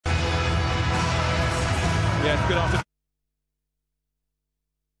Yeah, good afternoon.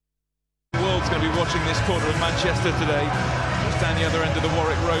 The world's going to be watching this corner of Manchester today. Just down the other end of the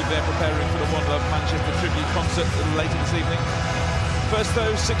Warwick Road, they're preparing for the One Love Manchester tribute concert a little later this evening. First,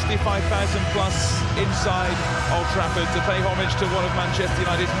 though, 65,000 plus inside Old Trafford to pay homage to one of Manchester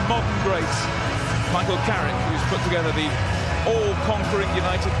United's modern greats, Michael Carrick, who's put together the all-conquering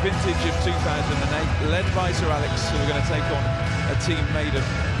United vintage of 2008, led by Sir Alex, who are going to take on a team made of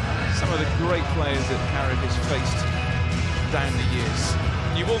some of the great players that Carrick has faced down the years.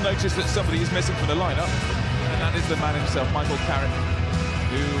 You will notice that somebody is missing from the lineup, and that is the man himself, Michael Carrick,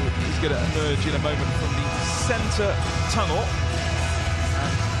 who is going to emerge in a moment from the centre tunnel.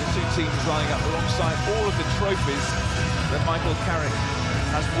 And the two teams lining up alongside all of the trophies that Michael Carrick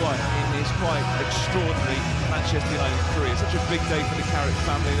has won in his quite extraordinary Manchester United career. Such a big day for the Carrick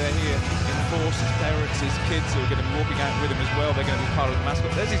family. They're here in force, his parents, his kids who are going to be walking out with him as well. They're going to be part of the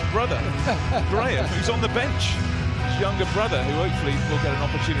mascot. There's his brother, Graham, who's on the bench. His younger brother, who hopefully will get an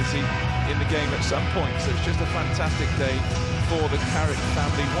opportunity in the game at some point. So it's just a fantastic day for the Carrick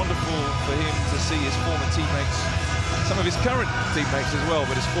family. Wonderful for him to see his former teammates, some of his current teammates as well,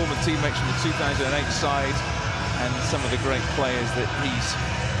 but his former teammates from the 2008 side, and some of the great players that he's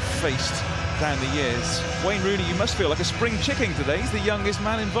faced down the years. Wayne Rooney, you must feel like a spring chicken today. He's the youngest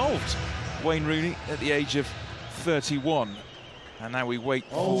man involved. Wayne Rooney at the age of 31. And now we wait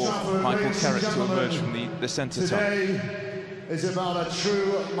for Michael Carrick to emerge from the centre tunnel. Today is about a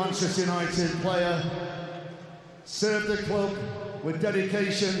true Manchester United player. Served the club with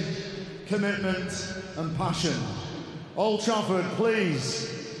dedication, commitment and passion. Old Trafford,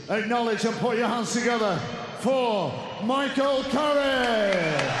 please acknowledge and put your hands together for Michael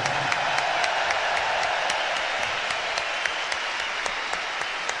Carrick.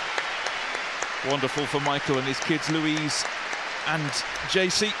 Wonderful for Michael and his kids, Louise and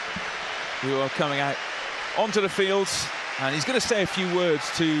JC, who are coming out onto the fields. And he's going to say a few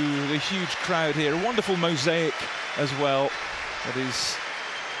words to the huge crowd here. A wonderful mosaic as well that is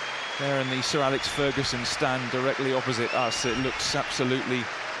there in the Sir Alex Ferguson stand directly opposite us. It looks absolutely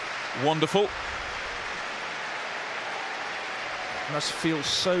wonderful. Must feel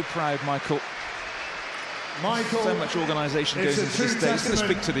so proud, Michael. So much organisation goes into this day. He's going to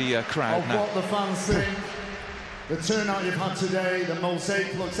speak to the crowd now. What the fans think. The turnout you've had today, the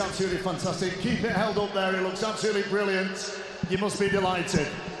mosaic looks absolutely fantastic. Keep it held up there, it looks absolutely brilliant. You must be delighted.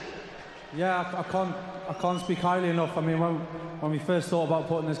 Yeah, I can't speak highly enough. I mean, when we first thought about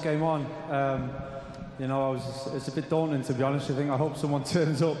putting this game on, you know, it's a bit daunting, to be honest. I think I hope someone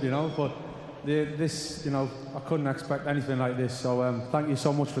turns up, you know, but this, you know, I couldn't expect anything like this. So thank you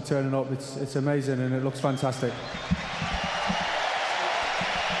so much for turning up. It's amazing and it looks fantastic.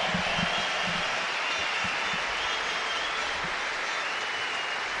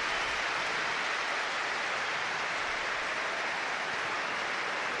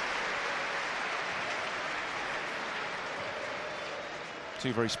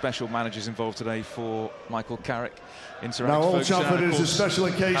 Two very special managers involved today for Michael Carrick in Sir Alex Now, Old Ferguson. Trafford is a special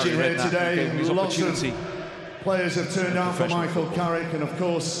occasion here today. Lots of players have turned out for Michael Carrick, and of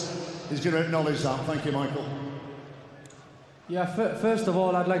course, he's going to acknowledge that. Thank you, Michael. Yeah, first of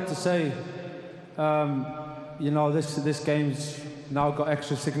all, I'd like to say, you know, this game's now got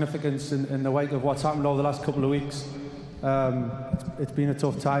extra significance in the wake of what's happened over the last couple of weeks. It's been a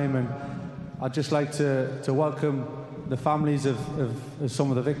tough time, and I'd just like to welcome the families of some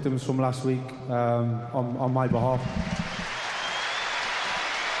of the victims from last week on my behalf.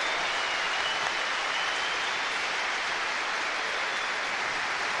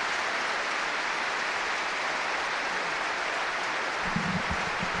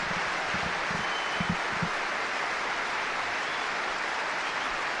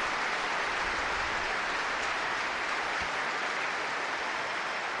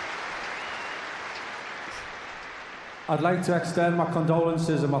 I'd like to extend my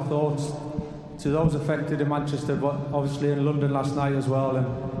condolences and my thoughts to those affected in Manchester, but obviously in London last night as well.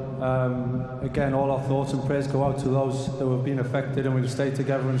 And again, all our thoughts and prayers go out to those that have been affected, and we'll stay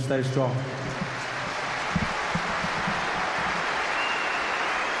together and stay strong.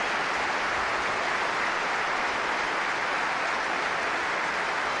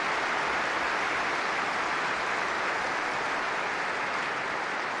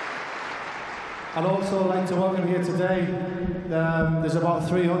 I'd also like to welcome here today, there's about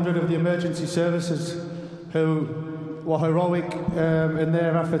 300 of the emergency services who were heroic in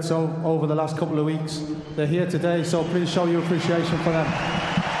their efforts over the last couple of weeks. They're here today, so please show your appreciation for them.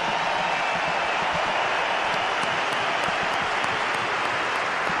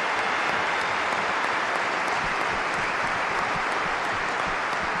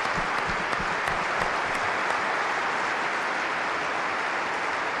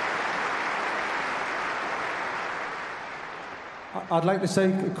 I'd like to say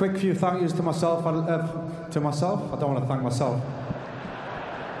a quick few thank yous to myself. I don't want to thank myself.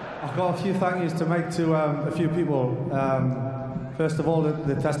 I've got a few thank yous to make to a few people. First of all,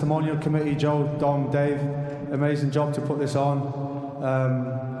 the Testimonial Committee, Joe, Dom, Dave, amazing job to put this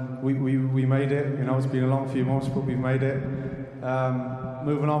on. We made it, you know, it's been a long few months, but we've made it.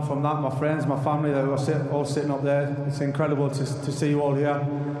 Moving on from that, my friends, my family that are all sitting up there, it's incredible to see you all here.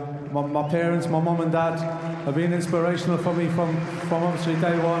 My parents, my mum and dad have been inspirational for me from obviously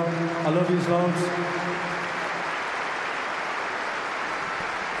day one. I love you loads.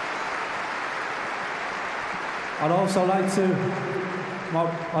 I'd also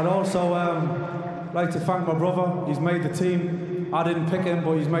like to thank my brother. He's made the team. I didn't pick him,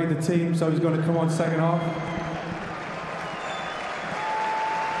 but he's made the team, so he's going to come on second half.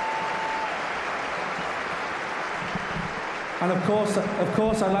 And of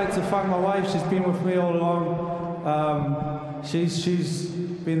course, I'd like to thank my wife. She's been with me all along. She's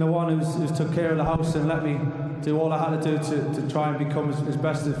been the one who's took care of the house and let me do all I had to do to try and become as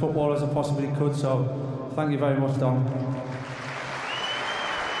best a footballer as I possibly could. So, thank you very much, Dom.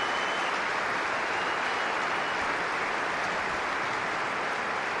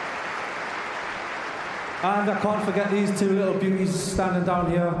 And I can't forget these two little beauties standing down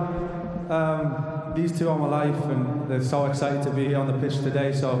here. These two are my life, and they're so excited to be here on the pitch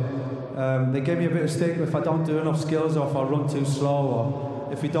today. So they gave me a bit of stick if I don't do enough skills, or if I run too slow, or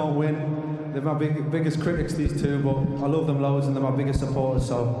if we don't win. They're my biggest critics, these two, but I love them loads, and they're my biggest supporters.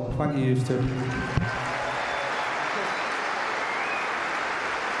 So thank you, you two.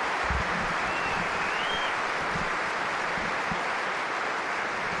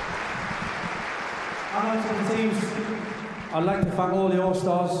 I'd like to thank all the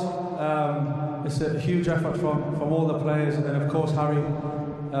All-Stars. It's a huge effort from all the players, and of course Harry.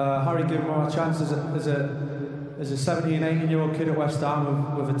 Harry gave me a chance as a 17, 18-year-old kid at West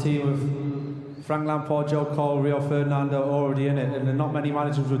Ham with a team of Frank Lampard, Joe Cole, Rio Ferdinando already in it, and not many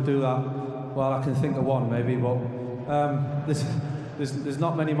managers would do that. Well, I can think of one maybe, but there's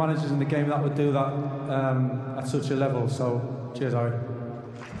not many managers in the game that would do that at such a level. So cheers, Harry.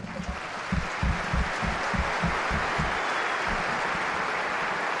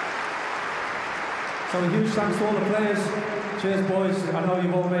 So a huge thanks to all the players. Cheers, boys. I know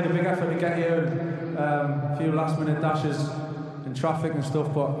you've all made a big effort to get here, and a few last-minute dashes in traffic and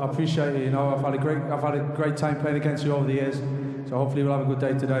stuff, but I appreciate it. You know, I've had a great time playing against you over the years. So hopefully we'll have a good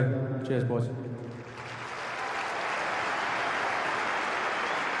day today. Cheers, boys.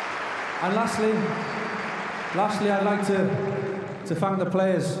 And lastly, I'd like to thank the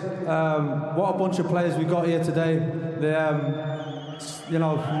players. What a bunch of players we got here today. You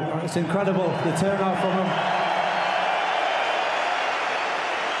know, it's incredible, the turnout from them.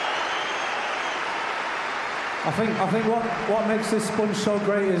 I think what makes this sponge so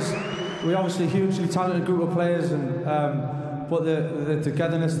great is we're obviously a hugely talented group of players, and but the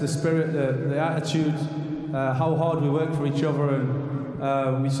togetherness, the spirit, the attitude, how hard we work for each other,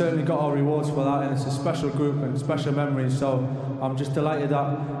 and we certainly got our rewards for that, and it's a special group and special memories. So I'm just delighted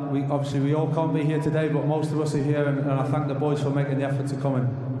that we all can't be here today, but most of us are here, and I thank the boys for making the effort to come in.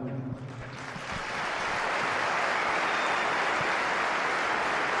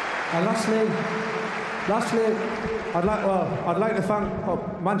 And lastly, I'd like to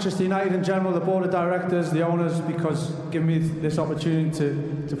thank Manchester United in general, the board of directors, the owners, because giving me this opportunity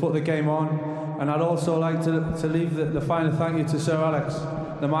to put the game on. And I'd also like to leave the final thank you to Sir Alex,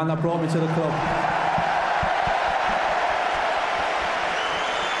 the man that brought me to the club.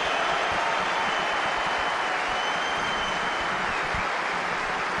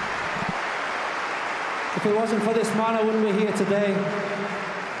 If it wasn't for this man, I wouldn't be here today.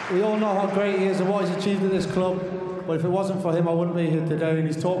 We all know how great he is and what he's achieved at this club, but if it wasn't for him, I wouldn't be here today. And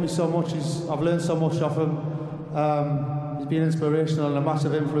he's taught me so much. I've learned so much off him. He's been inspirational and a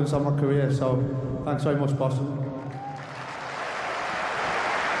massive influence on my career. So thanks very much, boss.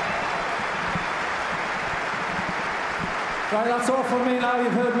 Right, that's all from me now.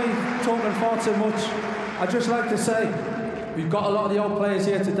 You've heard me talking far too much. I'd just like to say, we've got a lot of the old players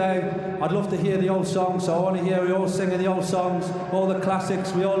here today. I'd love to hear the old songs, so I want to hear you all singing the old songs, all the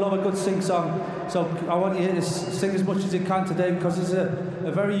classics. We all love a good sing-song. So I want you to sing as much as you can today, because it's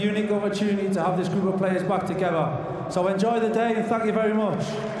a very unique opportunity to have this group of players back together. So enjoy the day, and thank you very much.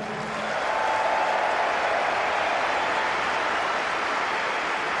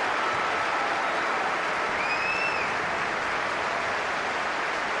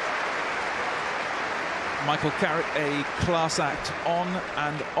 Michael Carrick, a class act on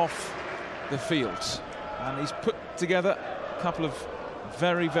and off the field, and he's put together a couple of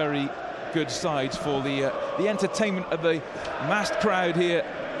very, very good sides for the entertainment of the massed crowd here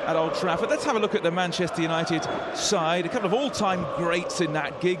at Old Trafford. Let's have a look at the Manchester United side. A couple of all-time greats in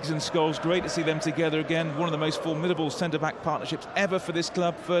that, Giggs and Scholes. Great to see them together again. One of the most formidable centre-back partnerships ever for this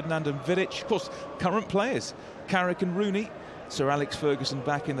club, Ferdinand and Vidic. Of course, current players, Carrick and Rooney. Sir Alex Ferguson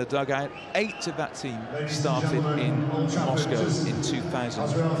back in the dugout. 8 of that team started in Moscow in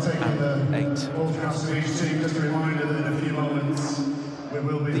 2008.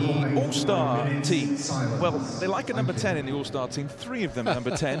 The All-Star team, well, they like a number 10 in the All-Star team. 3 of them are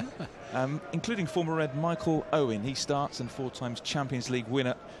number 10, including former Red Michael Owen. He starts, and 4 times Champions League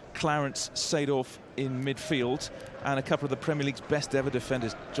winner Clarence Seedorf in midfield, and a couple of the Premier League's best ever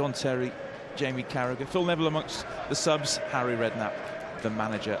defenders, John Terry, Jamie Carragher, Phil Neville amongst the subs, Harry Redknapp, the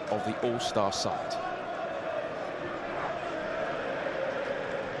manager of the All-Star side.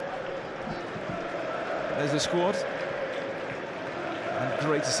 There's the squad. And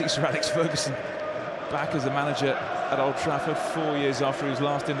great to see Sir Alex Ferguson back as the manager at Old Trafford 4 years after he was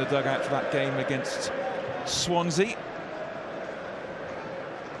last in the dugout for that game against Swansea.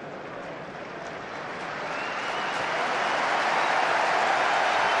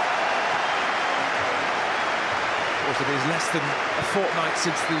 It is less than a fortnight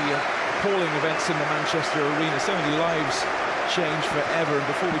since the appalling events in the Manchester Arena. So many lives change forever. And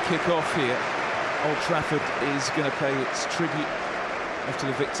before we kick off here, Old Trafford is going to pay its tribute to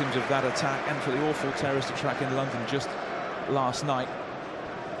the victims of that attack and for the awful terrorist attack in London just last night.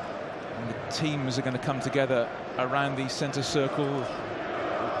 And the teams are going to come together around the centre circle.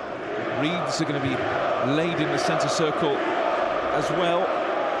 Wreaths are going to be laid in the centre circle as well.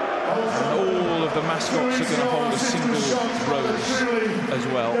 And all of the mascots are going to hold a single rose as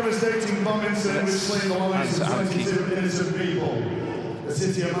well. Devastating bombings that was slain the lives of 22 innocent people. The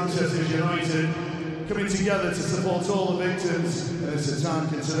city of Manchester United coming together to support all the victims in this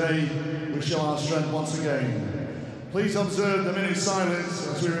attack, and today we show our strength once again. Please observe the minute silence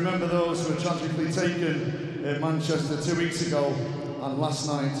as we remember those who were tragically taken in Manchester 2 weeks ago and last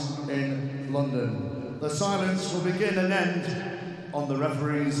night in London. The silence will begin and end on the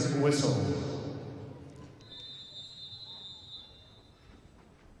referee's whistle.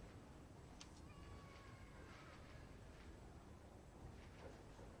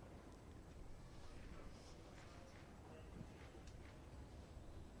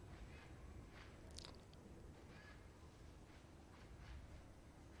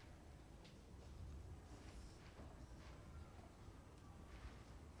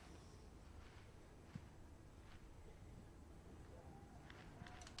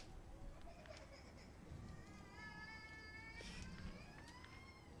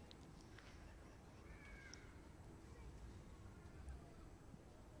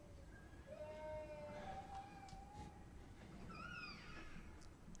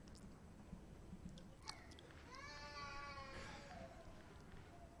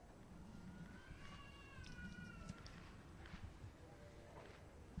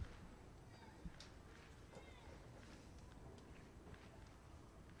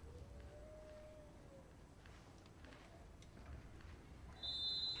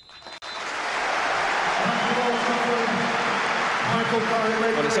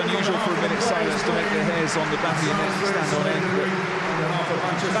 Well, it's unusual for a minute's silence to make the hairs on the back of your neck stand on end,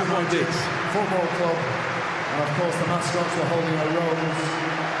 but that one did. Football club, and of course the mascots were holding a rose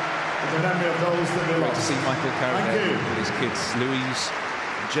in the memory of those that we Great lost. to see Michael Carrick with his kids, Louise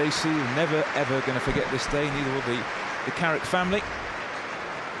and JC, never ever going to forget this day, neither will the Carrick family.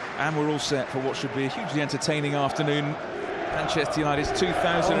 And we're all set for what should be a hugely entertaining afternoon. Manchester United's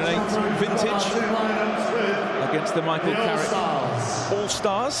 2008 vintage against the Michael Carrick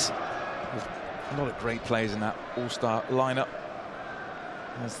All-Stars. There's a lot of great players in that All-Star lineup.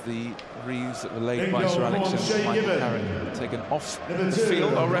 As the wreaths that were laid by Sir Alex and Michael Carrick taken off the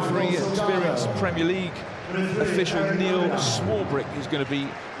field. Our referee, experienced Premier League official Neil Swarbrick, is going to be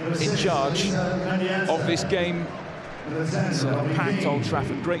in charge of this game. It's a packed Old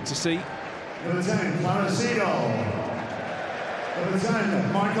Trafford, great to see. Number 10, Clarence Seedorf. Number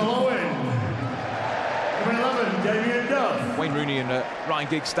 10, Michael Owen. Number 11, Damien Duff. Wayne Rooney and Ryan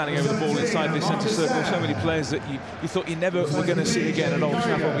Giggs standing over the ball inside this centre circle. So many players that you thought you never were going to see again at Old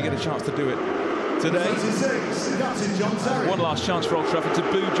Trafford. We get a chance to do it today. One last chance for Old Trafford to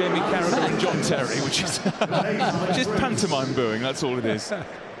boo Jamie Carragher and John Terry, which is pantomime booing, that's all it is.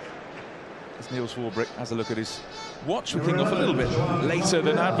 As Neil Swarbrick has a look at his watch. We're kicking off a little bit later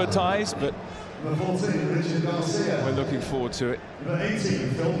than advertised, but we're looking forward to it. Number 18,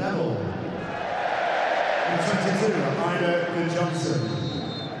 Phil Neville. Number 22, Ida Johnson.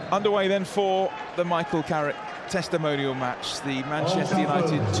 Underway then for the Michael Carrick testimonial match, the Manchester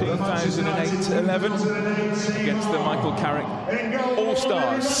United 2008-11 against the Michael Carrick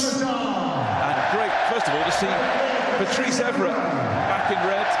All-Stars. And great, first of all, to see Patrice Evra back in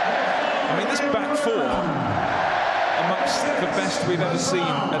red. I mean, this back four, amongst the best we've ever seen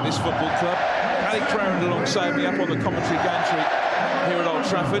at this football club. Paddy Crowd alongside me up on the commentary gantry here at Old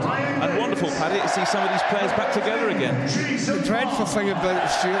Trafford. And wonderful, Paddy, to see some of these players back together again. The dreadful thing about it,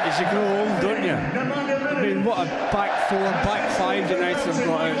 Stuart, is you grow old, don't you? I mean, what a back four, back five United have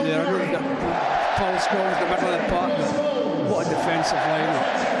got out there. I know that Paul Scholes in the middle of the park, but what a defensive lineup.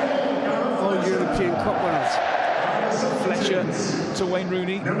 All European Cup winners. Fletcher to Wayne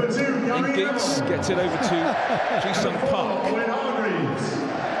Rooney, and Giggs gets it over to Ji-sung Park.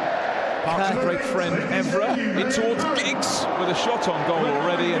 Park's a great friend, Evra, in towards Giggs with a shot on goal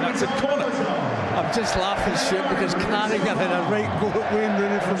already, and that's a corner. I'm just laughing, Stuart, because Carrick had a right go at Wayne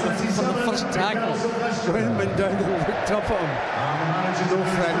Rooney from the first tackle. When went down and looked up at him. No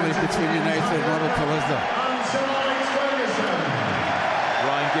friendlies between United and Liverpool, is there?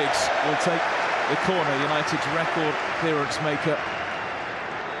 Ryan Giggs will take the corner, United's record clearance maker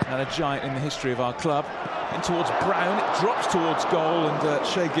and a giant in the history of our club. In towards Brown, it drops towards goal, and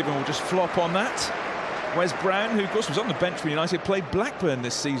Shay Given will just flop on that. Wes Brown, who of course was on the bench for United, played Blackburn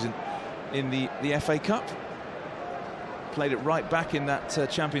this season in the FA Cup. Played it right back in that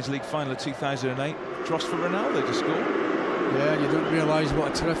Champions League final of 2008. Cross for Ronaldo to score. Yeah, you don't realise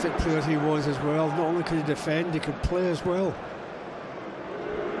what a terrific player he was as well. Not only could he defend, he could play as well.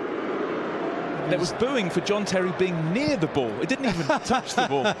 There was booing for John Terry being near the ball. It didn't even touch the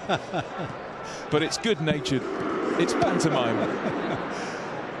ball. But it's good-natured. It's pantomime.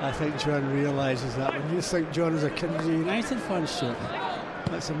 I think John realises that. When you think John was a kid was a United fan, Stuart,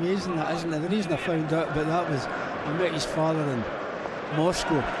 that's amazing, that, isn't it? The reason I found out about that was I met his father in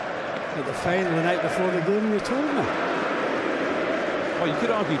Moscow at the final the night before the game, and he told me. Well, you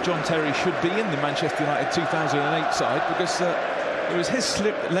could argue John Terry should be in the Manchester United 2008 side, because it was his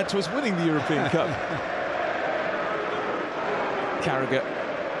slip that led to us winning the European Cup. Carrick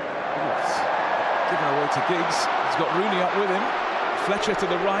given away to Giggs. He's got Rooney up with him. Fletcher to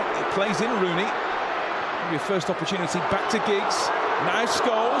the right. It plays in Rooney. Maybe a first opportunity back to Giggs. Now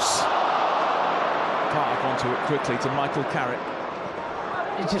Scholes. Park onto it quickly to Michael Carrick.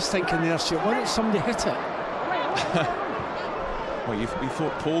 You're just thinking there, Stuart, why didn't somebody hit it? Well, you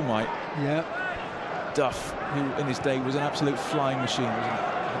thought Paul might. Yeah. Duff, who in his day was an absolute flying machine, was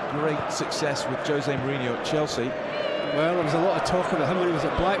a great success with Jose Mourinho at Chelsea. Well, there was a lot of talk about him when he was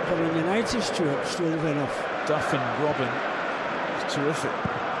at Blackburn and United, Stuart, strangely enough. Duff and Robin was terrific.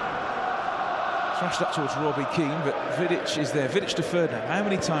 Thrashed up towards Robbie Keane, but Vidic is there. Vidic to Ferdinand. How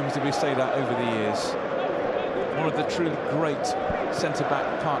many times did we say that over the years? One of the truly great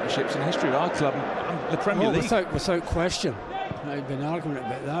centre-back partnerships in the history of our club and the Premier League. Without question. I've been arguing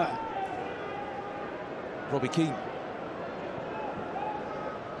about that. Robbie Keane.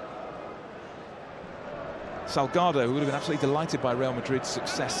 Salgado, who would have been absolutely delighted by Real Madrid's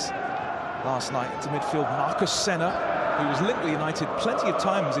success last night, into midfield. Marcus Senna, who was linked with United plenty of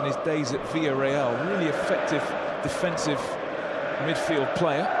times in his days at Villarreal. Really effective defensive midfield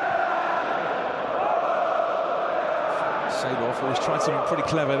player. Seedorf always tried something pretty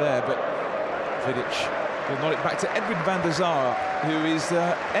clever there, but Vidic will nod it back to Edwin van der Sar, who is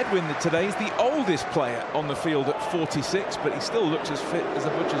Edwin today is the oldest player on the field at 46, but he still looks as fit as a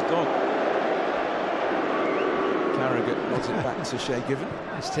butcher's dog. Carrick nods it back to Shay Given.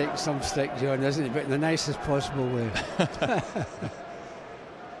 He's taking some stick, John, isn't he? But in the nicest possible way.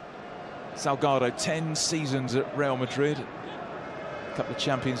 Salgado, 10 seasons at Real Madrid, a couple of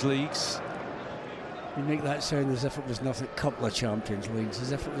Champions Leagues. You make that sound as if it was nothing. Couple of Champions Leagues,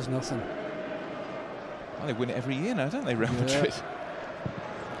 as if it was nothing. Well, they win it every year now, don't they, Real Madrid?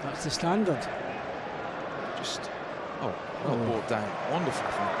 That's the standard. Just, well brought down. Wonderful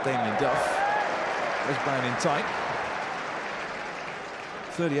from Damien Duff. Wes Brown in tight.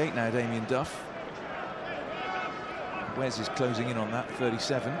 38 now, Damien Duff. Wes is closing in on that,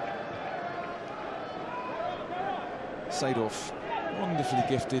 37. Seedorf, wonderfully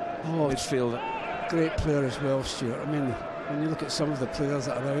gifted midfielder. Great player as well, Stuart. I mean, when you look at some of the players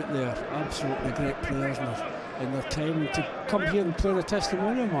that are out there, absolutely great players in their time, to come here and play the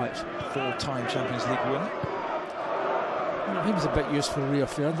testimonial match. 4-time Champions League winner. Well, he was a bit useful, Rio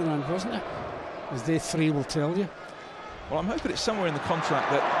Ferdinand, wasn't he? As they three will tell you. Well, I'm hoping it's somewhere in the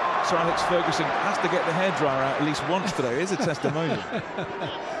contract that Sir Alex Ferguson has to get the hairdryer out at least once today. Here's a testimonial.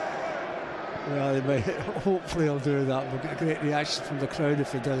 Well, he might, hopefully he'll do that. We'll get a great reaction from the crowd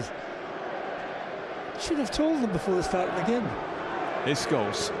if he does. Should have told them before the start of the game. Here's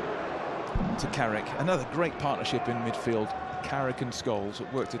Scholes. to Carrick. Another great partnership in midfield. Carrick and Scholes.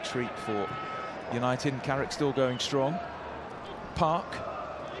 It worked a treat for United, and Carrick still going strong. Park.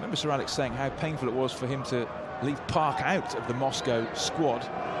 I remember Sir Alex saying how painful it was for him to leave Park out of the Moscow squad.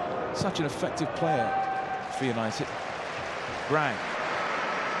 Such an effective player for United. Brown.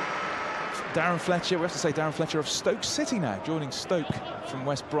 Darren Fletcher, we have to say Darren Fletcher of Stoke City now, joining Stoke from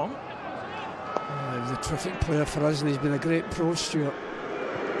West Brom. He's a terrific player for us, and he's been a great pro, Stuart.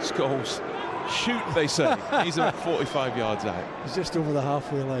 Scholes. Shoot, they say. He's about 45 yards out. He's just over the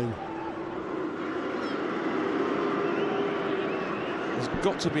halfway line. There's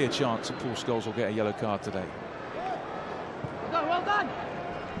got to be a chance that Paul Scholes will get a yellow card today. Well done.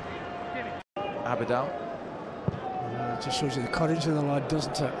 Abidal. It just shows you the courage of the lad,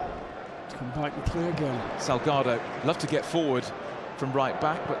 doesn't it? To come back and play again. Salgado loved to get forward from right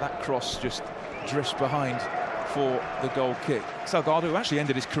back, but that cross just drifts behind for the goal kick. Salgado, who actually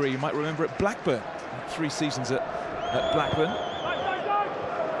ended his career, you might remember, at Blackburn. 3 seasons at Blackburn.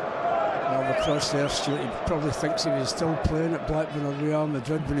 Well, the cross there, Stuart, he probably thinks he was still playing at Blackburn or Real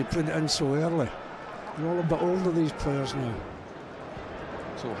Madrid when he put it in so early. They're all a bit older, these players now.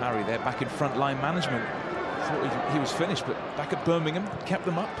 Saw Harry there back in front line management. Thought he was finished, but back at Birmingham, kept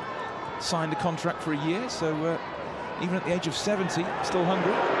them up. Signed a contract for a year, so even at the age of 70, still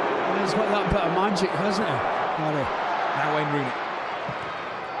hungry. Well, he's got that bit of magic, hasn't he, Harry? Now Wayne Rooney.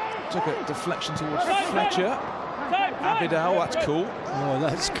 Took a deflection towards Fletcher. Abidal, that's cool. Oh,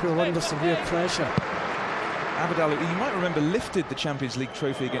 that's cool, under severe pressure. Abidal, who you might remember, lifted the Champions League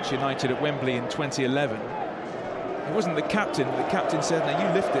trophy against United at Wembley in 2011. He wasn't the captain, but the captain said, "Now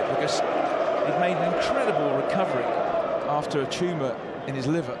you lift it," because he'd made an incredible recovery after a tumour in his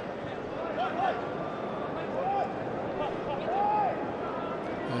liver.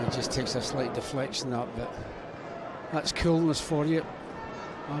 It just takes a slight deflection, that bit. That's coolness for you,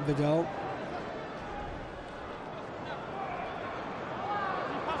 Abidal.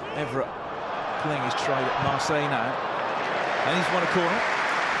 Everett playing his trade at Marseille now, and he's won a corner.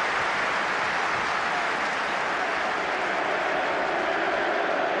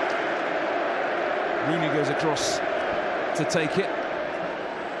 Rooney goes across to take it.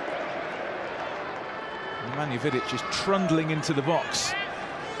 Nemanja Vidic is trundling into the box.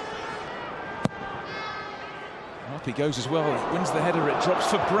 Up he goes as well, wins the header, it drops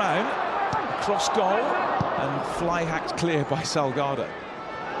for Brown. Cross goal, and fly hacked clear by Salgado.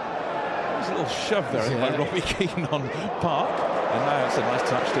 There's a little shove there by Robbie Keane on Park, and now it's a nice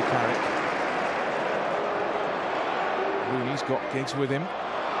touch to Carrick. Rooney's got Giggs with him.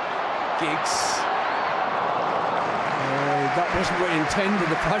 Giggs. That wasn't what he intended,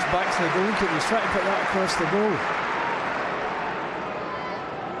 the pass back to the goalkeeper. He was trying to put that across the goal.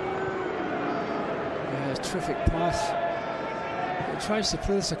 Yeah, terrific pass. He tries to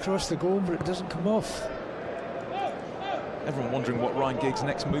play this across the goal, but it doesn't come off. Everyone wondering what Ryan Giggs'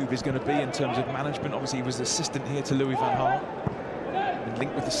 next move is going to be in terms of management. Obviously, he was assistant here to Louis van Gaal, and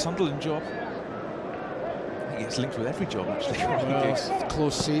linked with the Sunderland job. I think he's linked with every job, actually. Ryan Giggs.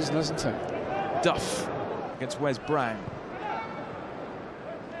 Close season, isn't it? Duff against Wes Brown.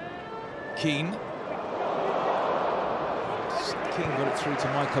 Keane. Keane got it through to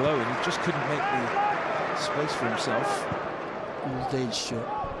Michael Owen. He just couldn't make the space for himself. Old age, Stuart.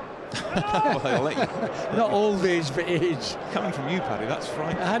 Well, I'll let you. Not old age, but age. Coming from you, Paddy, that's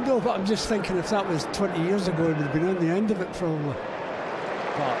frightening. I know, but I'm just thinking if that was 20 years ago, it would have been on the end of it, probably.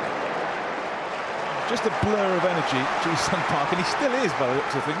 Park. Just a blur of energy, Ji-sung Park, and he still is by the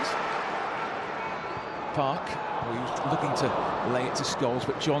looks of things. Park, well, he was looking to lay it to Scholes,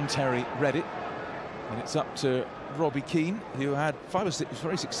 but John Terry read it. And it's up to Robbie Keane, who had 5 or 6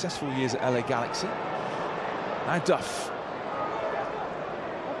 very successful years at LA Galaxy. Now Duff.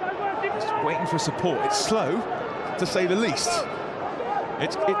 Just waiting for support. It's slow, to say the least.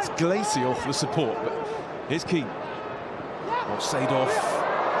 It's glacial for the support, but here's Keane. Well, Seedorf.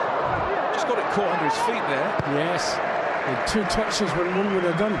 Just got it caught under his feet there. Yes. And 2 touches when one would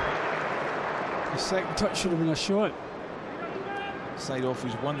have done. The second touch should have been a shot. Seedorf,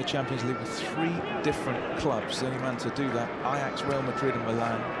 who's won the Champions League with 3 different clubs, the only man to do that. Ajax, Real Madrid and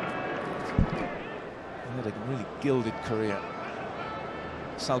Milan. He had a really gilded career.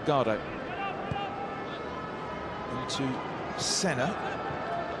 Salgado. Into Senna.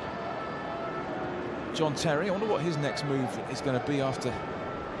 John Terry, I wonder what his next move is going to be after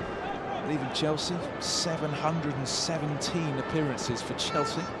leaving Chelsea. 717 appearances for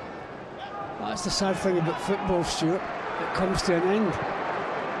Chelsea. That's the sad thing about football, Stuart. It comes to an end,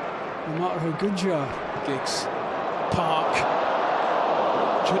 no matter how good you are. Giggs. Park.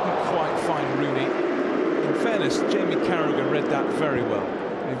 Couldn't quite find Rooney. In fairness, Jamie Carragher read that very well.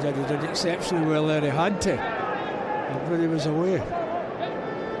 He did exceptionally well there. He had to. When he was away.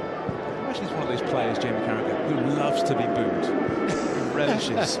 He's one of those players, Jamie Carragher, who loves to be booed. Who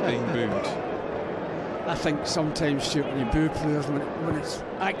relishes being booed. I think sometimes, Stuart, when you boo players, when it's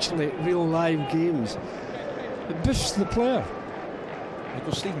actually real live games, it boosts the player. Of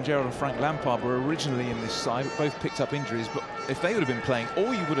course, Stephen Gerrard and Frank Lampard were originally in this side, both picked up injuries, but if they would have been playing,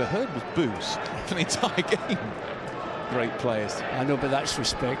 all you would have heard was boos for the entire game. Great players. I know, but that's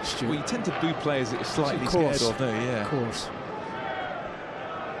respect, Stuart. Well, you tend to boo players that you're slightly scared of, no? Yeah. Of course.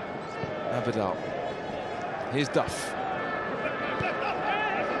 Abidal. Here's Duff.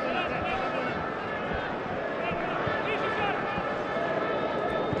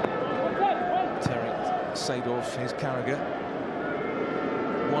 Terry, Seedorf, here's Carragher.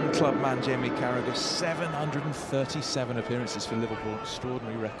 One club man, Jamie Carragher, 737 appearances for Liverpool.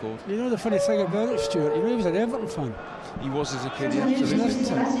 Extraordinary record. You know the funny thing about it, Stuart? You know he was an Everton fan. He was as a kid, yeah, absolutely.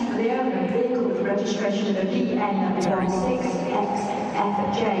 Terry.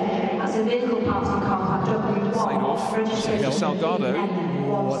 Seedorf, Salgado.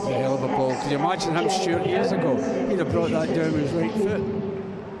 Oh, what the hell of a ball. Could you imagine him, Stuart, years ago? He'd have brought that down with his right foot.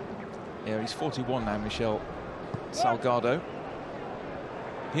 Yeah, he's 41 now, Michel Salgado.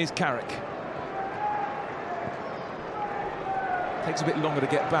 Here's Carrick. Takes a bit longer to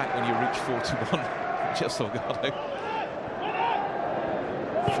get back when you reach 41. Just Salgado.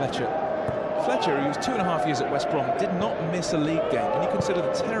 Fletcher, who was 2.5 years at West Brom, did not miss a league game. When you consider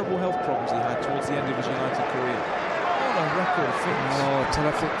the terrible health problems he had towards the end of his United career. What a record of fitness. Oh,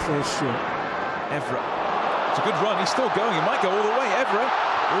 terrific first shoot. Evra. It's a good run. He's still going. He might go all the way. Evra.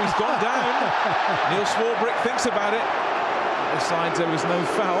 Oh, he's gone down. Neil Swarbrick thinks about it. Decides there was no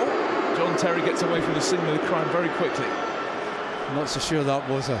foul. John Terry gets away from the scene of the crime very quickly. I'm not so sure that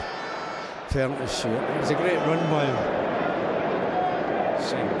was a penalty shoot. It was a great run by him.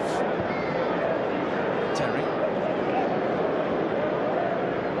 Seedorf. Terry.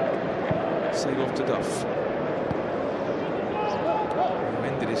 Seedorf to Duff. Who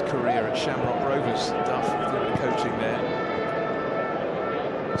ended his career at Shamrock Rovers. Duff, with a bit of coaching there.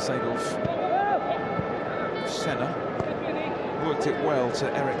 Seedorf. Senna. Worked it well to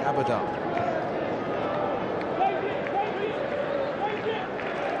Eric Abidal.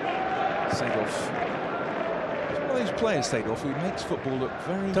 Seedorf. He's one of those players, Seedorf, who makes football look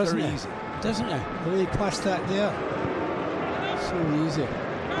very easy. Doesn't he? The way he passed that there. So easy.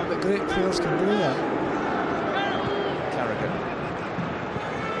 But great players can do that. Carragher.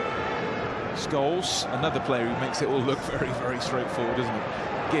 Scholes, another player who makes it all look very straightforward, isn't it?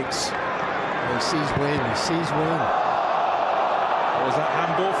 Giggs. He sees Wayne. He sees Wayne. Was that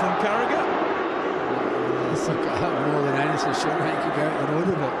handball from Carragher? I think it had more than anything. Sure, he could get out the road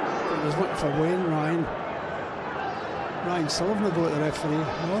of it. It was looking for Wayne. Ryan Sullivan will go at the referee.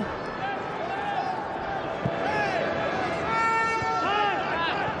 No?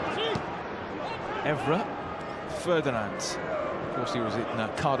 Evra. Ferdinand. Of course, he was in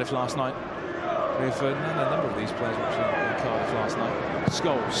Cardiff last night. Rio Ferdinand, a number of these players were actually in Cardiff last night.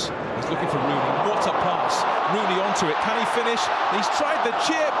 Scholes. He's looking for Rooney. What a pass. Rooney onto it. Can he finish? He's tried the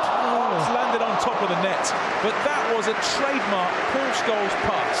chip. Oh, it's landed on top of the net. But that was a trademark Paul Scholes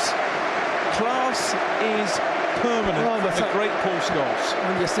pass. Class is permanent for the great Paul Scholes.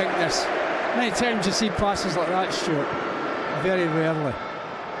 When you think this, many times you see passes like that, Stuart. Very rarely.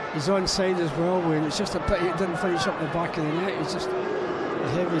 He's onside as well, Wayne. It's just a pity it didn't finish up the back of the net. It's just a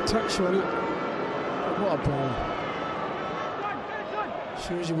heavy touch on it. What a ball.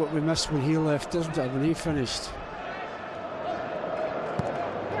 Shows you what we missed when he left, doesn't it? When he finished.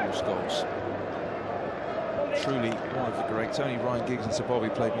 Paul Scholes. Truly one of the greats. Only Ryan Giggs and Sir Bobby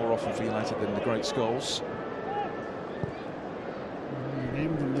played more often for United than the great Scholes. You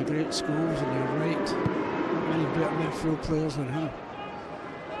named them the great Scholes, and you're right. Not many better midfield players than him.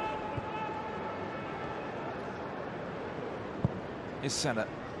 Is Senna.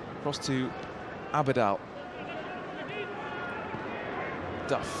 Across to Abidal.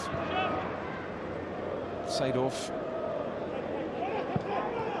 Duff. Seedorf.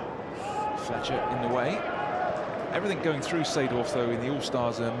 Fletcher in the way. Everything going through Seedorf, though, in the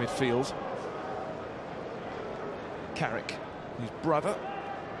All-Stars midfield. Carrick, his brother,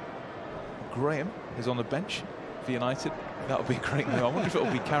 Graham, is on the bench for United. That would be a great move. I wonder if it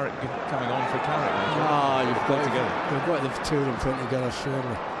will be Carrick coming on for Carrick. You've got together. You've got the two of them put together,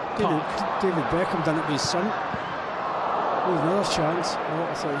 surely. David Beckham done it with his son. Oh, another chance. Oh,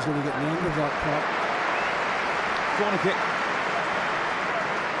 I thought he was going to get the end of that part. Corner kick.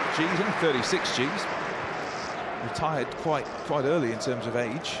 G's, only 36 G's. Retired quite early in terms of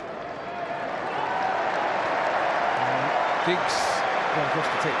age. Giggs Going across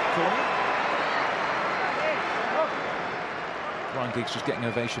to take the corner. Ryan Giggs just getting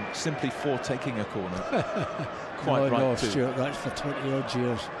ovation simply for taking a corner. Quite right, no, too. Stuart, that's for 20-odd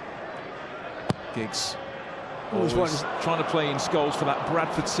years. Giggs always trying to play in Scholes for that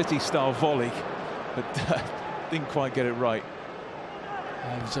Bradford City-style volley, but didn't quite get it right.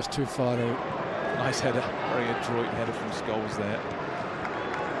 It was just too far out. Nice header, very adroit header from Scholes there.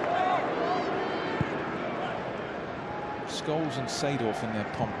 Scholes and Seedorf in their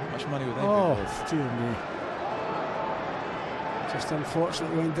pomp. How much money were they worth? Dear me. Just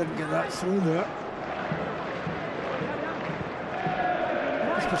unfortunate Wayne didn't get that through there.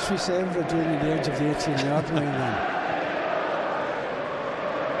 What was Patrice Evra doing at the edge of the 18-yard line then?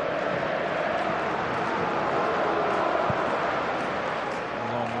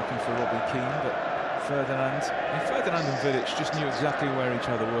 Long looking for Robbie Keane, but Ferdinand and Vidic just knew exactly where each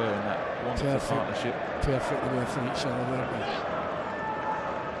other were in that wonderful partnership. Perfectly away from each other, weren't they?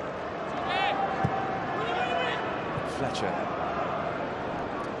 Fletcher.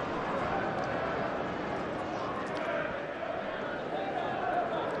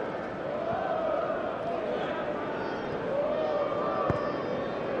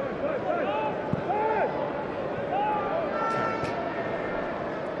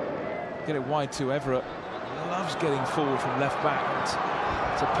 Get it wide to Everett. Loves getting forward from left back.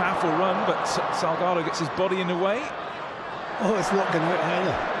 It's a powerful run, but Salgado gets his body in the way. Oh, it's not going out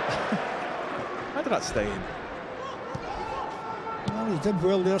either. How did that stay in? Well, he did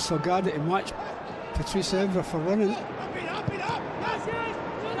well there, Salgado to match Patrice Evra for running. How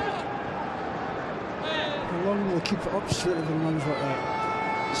long will he keep it up straight if he runs like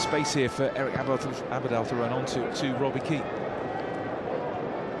that? Space here for Eric Abidal to run on to Robbie Keane.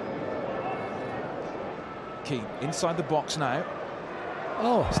 Keane inside the box now.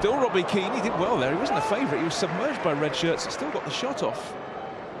 Oh, still Robbie Keane. He did well there. He wasn't a favourite. He was submerged by red shirts. Still got the shot off.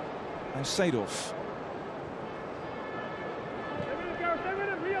 And Seedorf.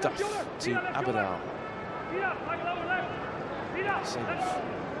 Duff to Abidal. Seedorf.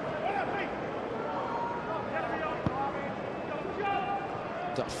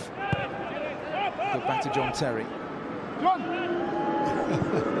 Duff. Go back to John Terry.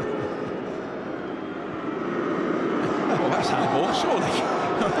 Oh, that's handball, surely.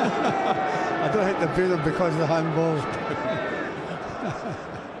 I don't think they beat him because of the handball.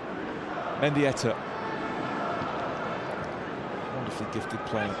 Mendieta. Wonderfully gifted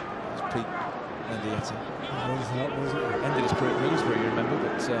player. It's Pete Mendieta. Ended his career at Middlesbrough, you remember,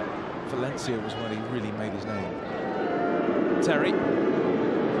 but Valencia was when he really made his name. Terry.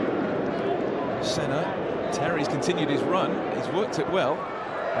 Senna. Terry's continued his run. He's worked it well.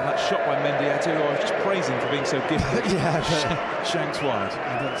 And that shot by Mendieta, who I was just praising for being so gifted. Yeah, shanks wide.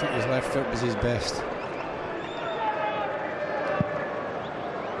 I don't think his left foot was his best.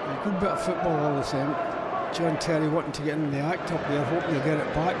 A good bit of football all the same. John Terry wanting to get in the act up there, hoping to get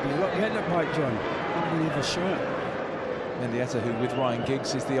it back, but you're not getting it back, John. Not going to have a shot. Mendieta, who with Ryan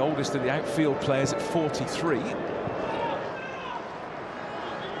Giggs is the oldest of the outfield players at 43.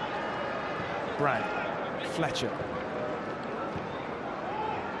 Bragg, Fletcher.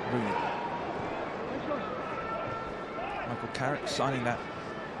 Rooney. Michael Carrick signing that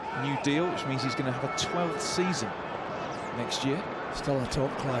new deal, which means he's going to have a 12th season next year. Still a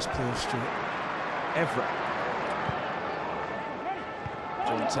top-class player, Stuart. Everett.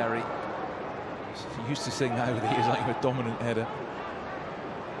 John Terry. He used to sing that over the years like a dominant header.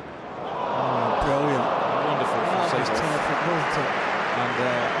 Oh, brilliant. Wonderful. And,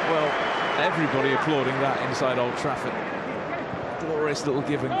 well, everybody applauding that inside Old Trafford. Glorious little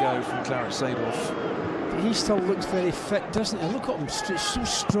give and go from Clarence Seedorf. He still looks very fit, doesn't he? Look at him, so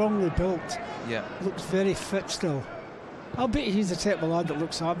strongly built. Yeah. Looks very fit still. I'll bet he's the type of lad that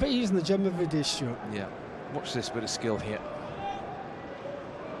looks hard. I bet he's in the gym every day, Stuart. Yeah. Watch this bit of skill here.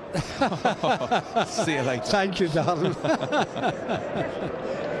 See you later. Thank you, darling. He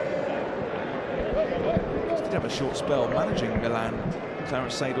did have a short spell managing Milan,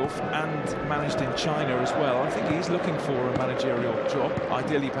 Clarence Seedorf, and managed in China as well. I think he's looking for a managerial job,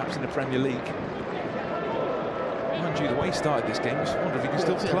 ideally perhaps in the Premier League. Mind you, the way he started this game, I just wonder if he can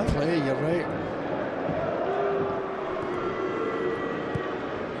still play. You're right.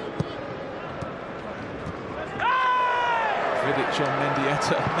 Vidic on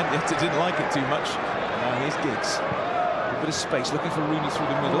Mendieta. Mendieta didn't like it too much. Now here's Giggs. A bit of space, looking for Rooney through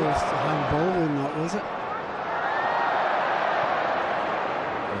the middle. Oh, it's the handball in that, was it?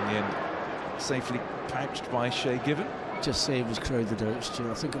 In the end, safely pouched by Shea Given. Just say it was crowded out,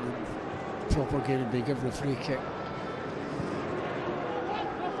 Stuart. I think it would proper game would be given a free kick.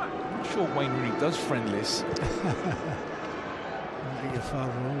 I'm not sure Wayne Rooney does friendlies. think you're far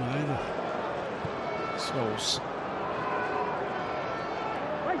wrong either. Scholes.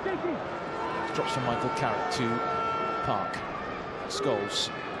 Drops from Michael Carrick to Park. Scholes.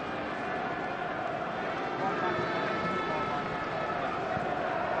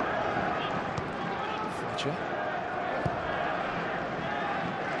 Fletcher.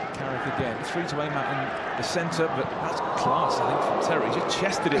 Carrick again. 3 to aim at in the centre, but that's class, I think, from Terry. He just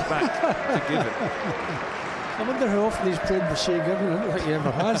chested it back to Given. I wonder how often he's played with Shea Given. I don't think he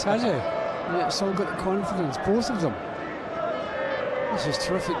ever has he? Yeah, it's all got the confidence, both of them. This is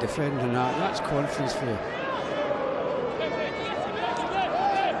terrific defending that. That's confidence for you.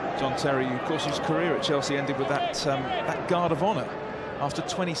 John Terry, of course, his career at Chelsea ended with that that guard of honour after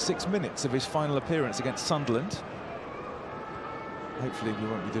 26 minutes of his final appearance against Sunderland. Hopefully we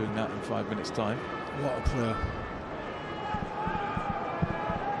won't be doing that in 5 minutes' time. What a player.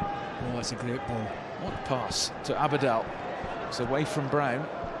 Oh, that's a great ball. What a pass to Aberdal. It's away from Brown.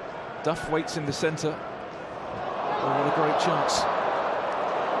 Duff waits in the centre. Oh, what a great chance.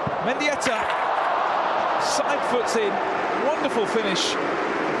 Mendieta side foots in. Wonderful finish.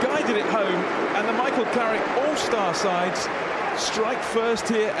 Guided it home. And the Michael Carrick all-star sides strike first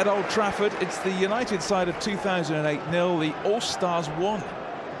here at Old Trafford. It's the United side of 2008-0. The All-Stars won.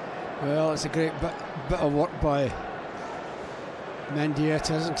 Well, it's a great bit of work by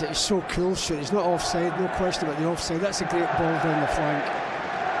Mendieta, isn't it? He's so cool, shoot. He's not offside, no question about the offside. That's a great ball down the flank.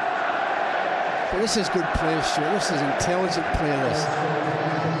 But this is good play, Stuart. This is intelligent play, this.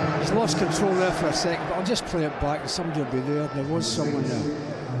 He's lost control there for a second, but I'll just play it back and somebody will be there. There was someone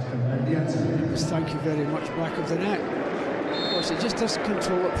there. Just thank you very much, back of the net. Of course, he just doesn't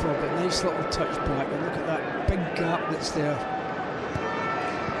control it for a bit. Nice little touch back, and look at that big gap that's there.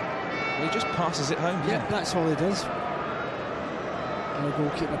 He just passes it home. Yeah, that's all he does. And the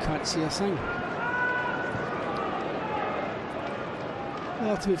goalkeeper can't see a thing.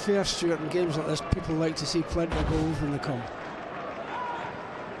 Well, to be fair, Stuart, in games like this, people like to see plenty of goals when they come.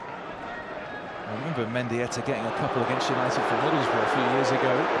 I remember Mendieta getting a couple against United for Middlesbrough a few years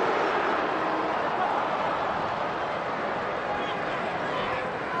ago.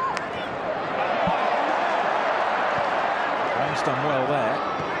 Brown's done well there.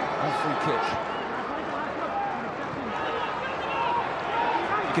 A free kick.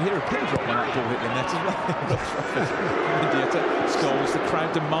 You can hear a pin drop when that ball hit the net as well. Mendieta, Scholes, the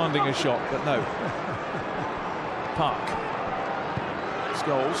crowd demanding a shot, but no. Park.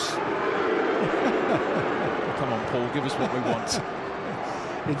 Scholes. Come on, Paul, give us what we want.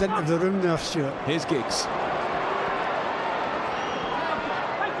 He didn't have the room there, Stuart. Here's Giggs.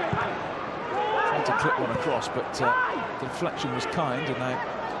 Tried to clip one across, but the deflection was kind, and now,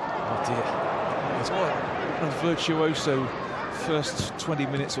 oh dear. It's what a virtuoso first 20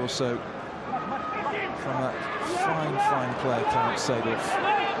 minutes or so from that fine player, Clarence Seedorf.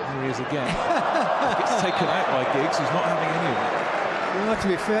 Here he is again. Gets taken out by Giggs, who's not having any of it. Well, to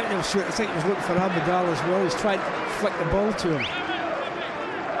be fair to him, Stuart, I think he was looking for Aberdal as well. He's trying to flick the ball to him.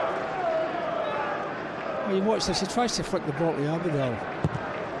 Well, you watch this, he tries to flick the ball to Aberdal.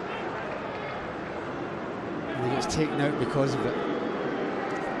 And he gets taken out because of it.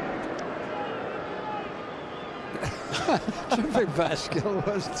 Terrific bit of skill,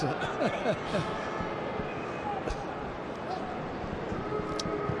 wasn't it?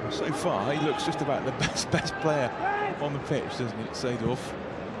 So far, he looks just about the best player on the pitch, doesn't he, Seedorf?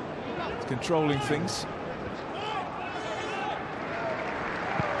 He's controlling things.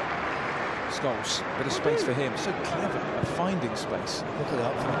 Scholes, bit of space for him. So clever at finding space. Look at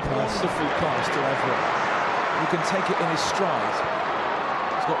that for a pass. Wonderful pass to Everett, who can take it in his stride.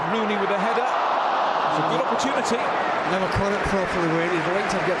 He's got Rooney with a header. It's a good opportunity. Never caught it properly, Wayne. He'd like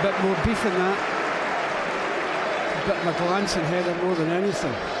to get a bit more beef in that. A bit of a glancing header more than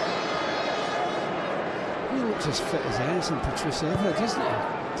anything. He looks as fit as anything, Patrice Everett, doesn't he?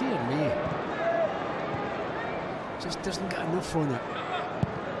 Dear me. Just doesn't get enough on it.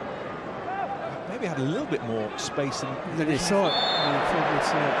 Maybe had a little bit more space than he thought.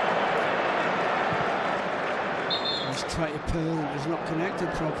 He's trying to pull, he's not connected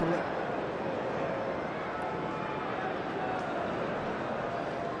properly.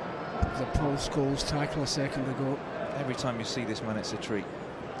 The Paul Scholes tackle a second ago. Every time you see this man, it's a treat.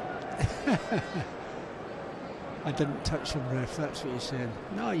 I didn't touch him, ref, that's what you're saying.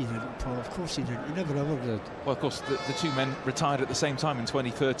 No, you didn't, Paul, of course you didn't. You never ever did. Well, of course, the two men retired at the same time in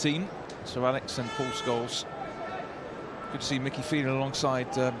 2013, Sir Alex and Paul Scholes. Good to see Mickey Phelan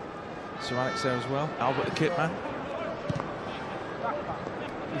alongside Sir Alex there as well. Albert the kit man.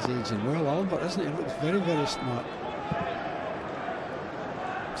 He's aging well, Albert, isn't he? He looks very, very smart.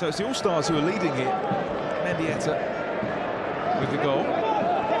 So it's the All-Stars who are leading here. Mendieta. with the goal.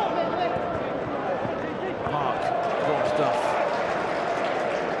 Park robs Duff.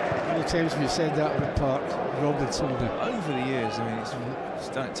 How many times have you said that with Park? Robbed somebody. Over the years, I mean, it's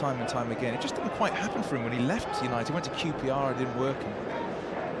done it time and time again. It just didn't quite happen for him when he left United. He went to QPR, it didn't work, and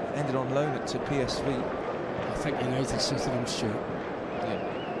ended on loan to PSV. I think United suited him, Stuart. Yeah.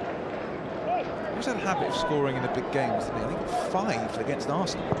 He always had a habit of scoring in the big games, didn't he? I think 5 against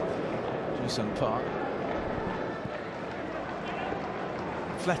Arsenal. Ji-sung Park.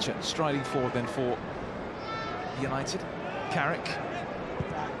 Fletcher striding forward then for United. Carrick.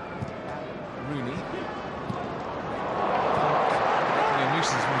 Rooney. Making a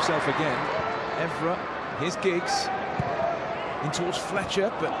nuisance of himself again. Evra. Here's Giggs. In towards Fletcher,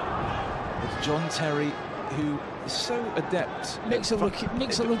 but it's John Terry, who is so adept. Makes it look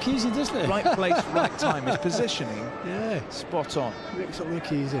easy, doesn't it? Right place, right time. His positioning, spot on. Makes it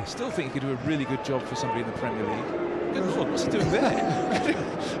look easy. Still think he could do a really good job for somebody in the Premier League. Good Lord, what's he doing there?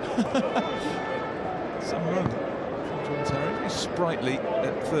 Some run from John Terry. He's sprightly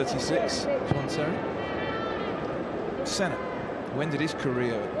at 36. John Terry. Senna, who ended his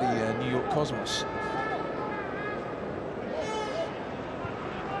career at the New York Cosmos.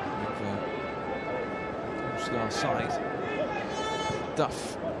 Our side.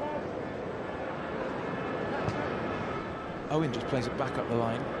 Duff. Owen just plays it back up the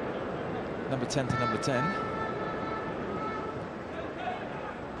line. Number 10 to number 10.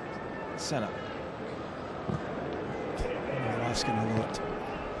 Senna. You're asking a lot.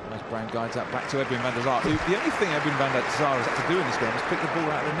 As Brown guides that back to Edwin van der Sar. The only thing Edwin van der Sar has had to do in this game is pick the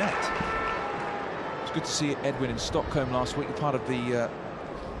ball out of the net. It's good to see Edwin in Stockholm last week, part of the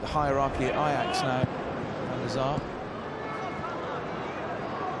hierarchy at Ajax now. Van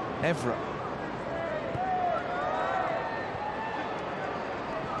Evra.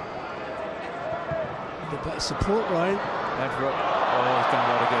 A bit of support, Ryan. Evra. Oh, he's done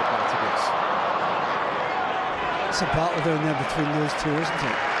well to get it back to this. It's a battle down there between those two, isn't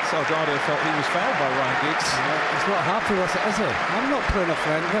it? Salgado felt he was fouled by Ryan Giggs. Yeah, he's not happy with it, is he? I'm not playing a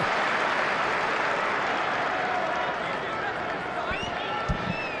friendly.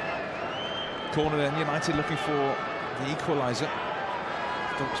 Corner then, United looking for the equaliser.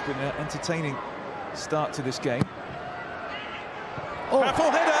 It's been an entertaining start to this game. Oh,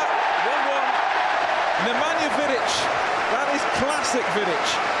 full header, 1-1. Nemanja Vidic, that is classic Vidic.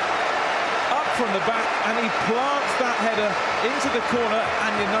 Up from the back, and he plants that header into the corner,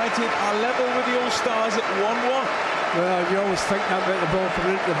 and United are level with the All-Stars at 1-1. Well, you always think that about the ball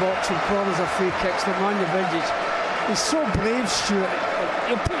coming into the box and corners or free kicks. Nemanja Vidic, he's so brave, Stuart.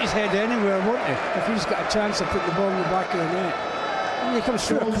 He'll put his head anywhere, won't he? If he's got a chance of putting the ball in the back of the net. And he comes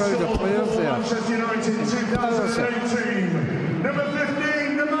through a crowd of players there. Manchester United 2018, number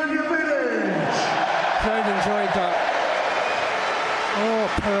 15, Nemanja Vidic. Crowd enjoyed that. Oh,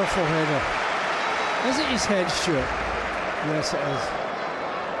 powerful header. Is it his head, Stuart? Yes, it is.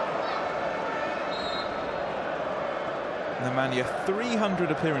 Nemanja, 300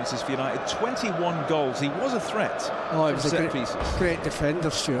 appearances for United, 21 goals. He was a threat. Oh, it was set a pieces. great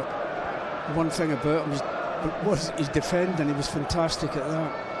defender, Stuart. The one thing about him was his defending. He was fantastic at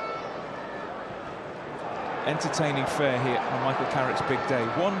that. Entertaining fare here on Michael Carrick's big day.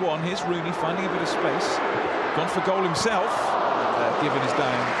 1-1. Here's Rooney finding a bit of space. Gone for goal himself. Given is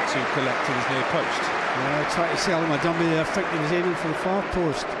down to collect to his near post. Yeah, tried to sell him a dummy there. I think he was aiming for the far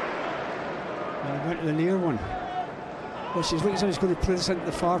post. And he went to the near one. Well, she's looking as though he's going to play this into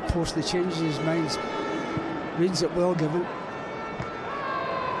the far post. He changes his mind. Reads it well, Given.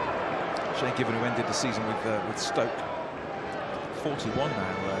 Shea Given, who ended the season with Stoke. 41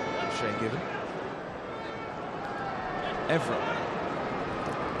 now, Shea Given. Evra,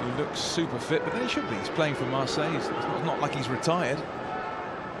 who looks super fit, but then he should be. He's playing for Marseille. It's not like he's retired.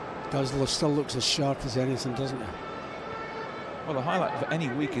 Still looks as sharp as anything, doesn't he? Well, the highlight of any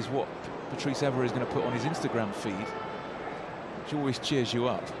week is what Patrice Evra is going to put on his Instagram feed, which always cheers you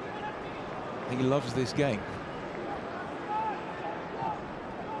up. He loves this game. Do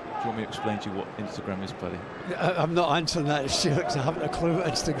you want me to explain to you what Instagram is, buddy? I'm not answering that, Stuart, because I haven't a clue what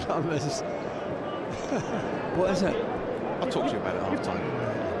Instagram is. What is it? I'll talk to you about it half time.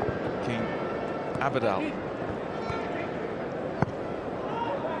 King Abadal.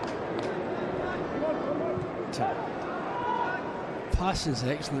 Passing's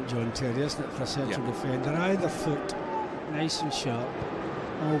excellent, John Terry, isn't it, for a central defender? Either foot, nice and sharp.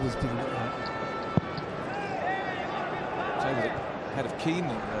 Always been like that. So the head of Keane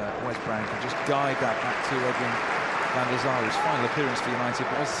and Wes Brown can just guide that back to Edwin van der Sar. His final appearance for United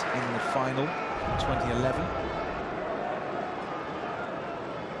was in the final in 2011.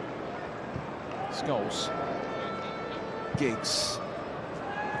 Scholes. Giggs.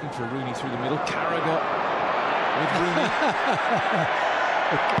 Looking for Rooney through the middle. Carrick with Rooney.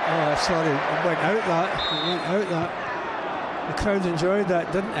 Oh, sorry, it went out that. It went out that. The crowd enjoyed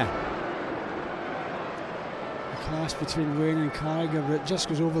that, didn't they? The clash between Wayne and Carrick, but it just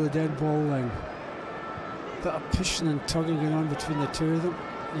goes over the dead ball line. Bit of pushing and tugging going on between the two of them.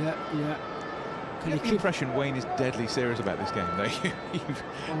 Yeah. Can you keep the impression Wayne is deadly serious about this game, though?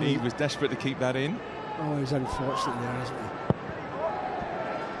 He was desperate to keep that in. Oh, he's unfortunate there, isn't he?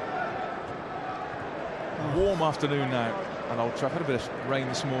 Warm afternoon now at Old Trafford. A bit of rain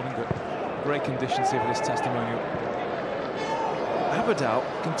this morning, but great conditions here for this testimonial. Aberdal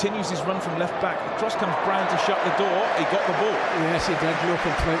continues his run from left back. Across comes Brown to shut the door. He got the ball. Yes, he did. No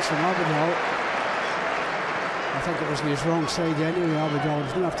complaints from Aberdal. I think it was on his wrong side anyway. Aberdal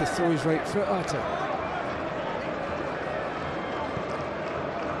was going to have to throw his right foot at it.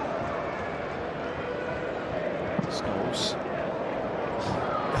 Scholes.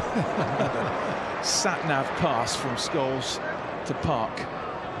 Sat-nav pass from Scholes to Park.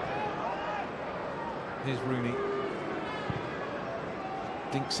 Here's Rooney.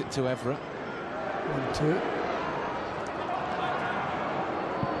 Dinks it to Everett. 1-2.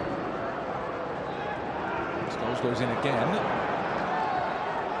 Scholes goes in again.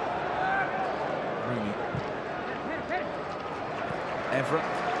 Rooney. Everett.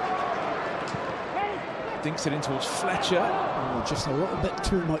 Dinks it in towards Fletcher. Oh, just a little bit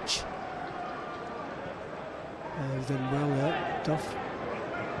too much. He's done well there, Duff.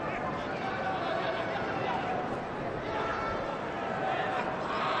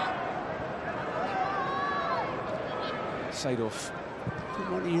 Seedorf.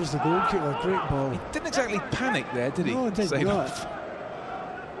 Didn't want to use the goalkeeper. Great ball. He didn't exactly panic there, did he? No, did not.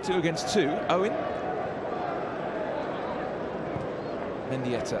 2 against 2. Owen.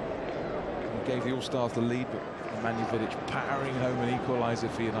 Mendieta. He gave the All-Stars the lead, but Emmanuel Vidic powering home an equaliser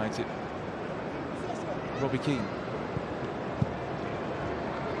for United. Robbie Keane.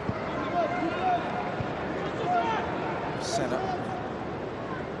 Senna.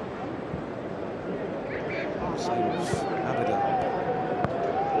 Seedorf. Aberdal.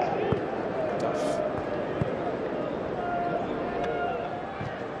 Duff.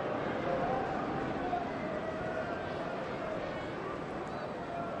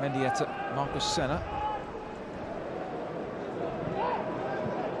 Mendieta. Marcus Senna.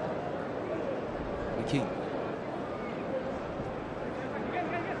 Robbie Keane.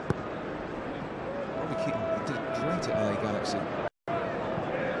 Robbie Keane did great at LA Galaxy.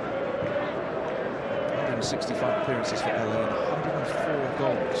 165 appearances for LA and 104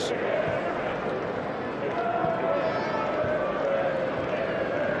 goals.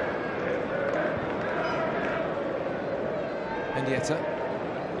 Mendieta.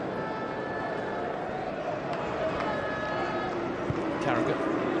 Carrick.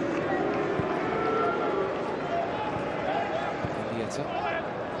 Mendieta.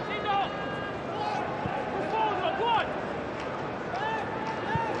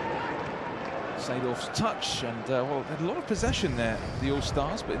 Seedorf's touch, and well, had a lot of possession there, the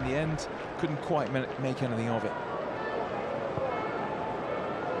All-Stars, but in the end couldn't quite make anything of it.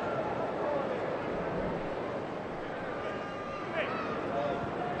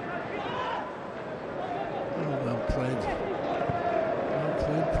 Oh, well played. Well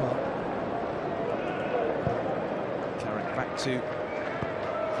played, Paul. Carrick back to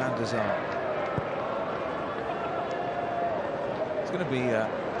Van der Sar. It's going to be a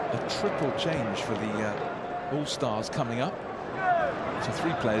triple change for the All-Stars coming up. So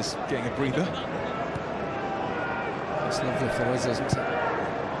 3 players getting a breather. That's lovely for us, isn't it?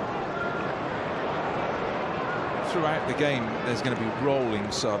 Throughout the game, there's going to be rolling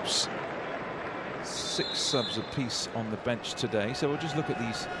subs. 6 subs apiece on the bench today. So we'll just look at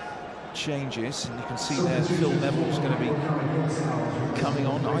these changes, and you can see there Phil Neville's going to be coming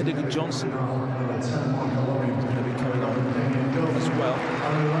on. Idegard Johnson is going to be coming on as well.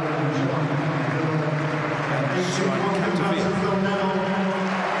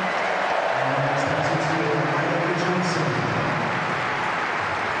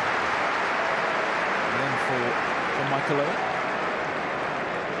 And then for Michael Owen,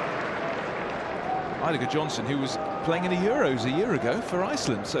 Idegard Johnson, who was playing in the Euros a year ago for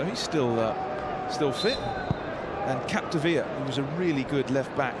Iceland, so he's still fit. And Capdevila, who was a really good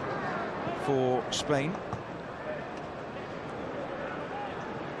left back for Spain.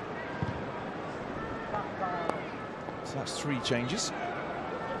 So that's 3 changes.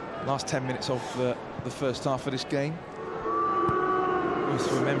 Last 10 minutes of the first half of this game.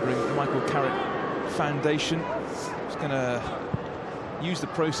 Worth remembering, Michael Carrick Foundation is going to use the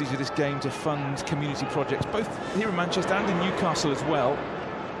proceeds of this game to fund community projects, both here in Manchester and in Newcastle as well.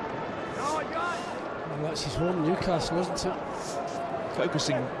 Well, that's his home, Newcastle, isn't it?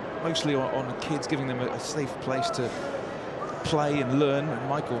 Focusing mostly on kids, giving them a safe place to play and learn. And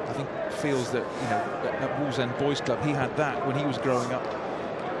Michael, I think, feels that, you know, at Wallsend Boys Club, he had that when he was growing up.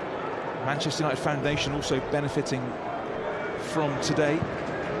 Manchester United Foundation also benefiting from today.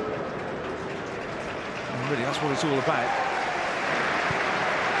 And really, that's what it's all about.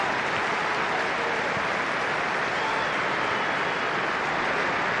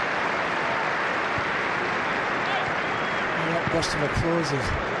 Burst of applause is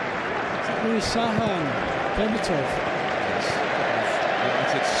Louis Sahan, Bemitov. Yes,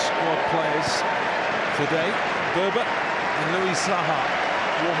 United squad players today. Berber and Louis Saha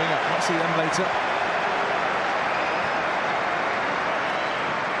warming up. Might see them later.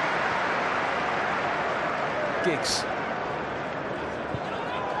 Giggs.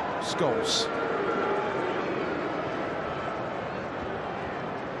 Scholes.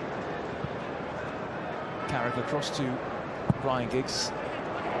 Carrick across to Ryan Giggs.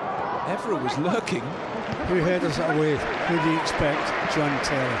 Evra was lurking. Who headers it away? Who do you expect? John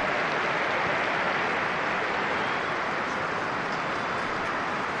Terry.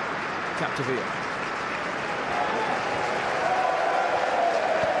 Capdevila.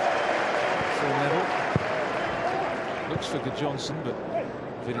 Full level. Looks for good Johnson, but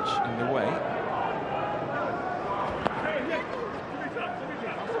Vidic in the way.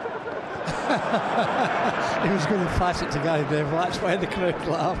 He was going to pass it to Gary Neville. That's why the crowd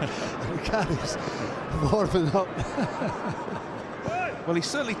laughed. And Gary's warming up. Well, he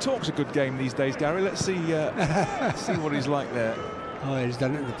certainly talks a good game these days, Gary. Let's see see what he's like there. Oh, he's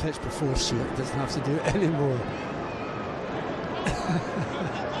done it in the pitch before, so he doesn't have to do it anymore.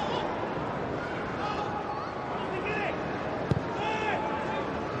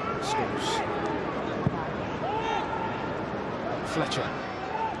 Scholes. Fletcher.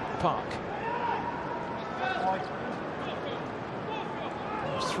 Park.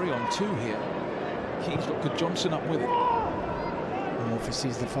 It's 3-on-2 here. Keane's got good Johnson up with it. Oh, if he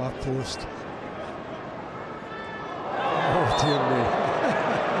sees the far post. Oh, dear me.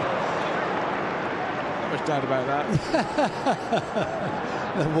 Not much doubt about that.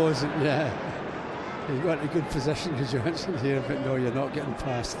 There wasn't, yeah. You got in a good position because Johnson here, but no, you're not getting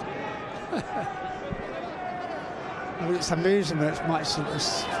past. Well, it's amazing when it's matched like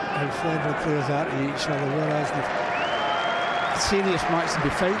this, how friendly players are to each other, whereas the serious match to be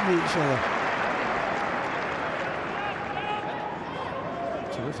fighting each other.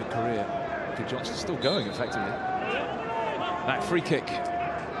 Terrific career. Good Johnson still going effectively. That free kick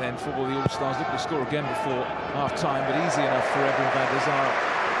then for the All-Stars. Looking to score again before half-time, but easy enough for Edwin van der Sar.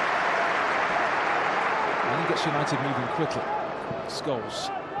 And he gets United moving quickly. Scholes.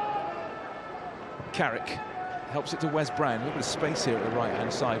 Carrick helps it to Wes Brown. A little bit of space here at the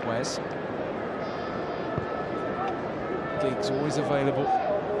right-hand side, Wes. Giggs always available.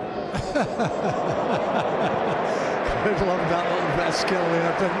 Could love that little bit of skill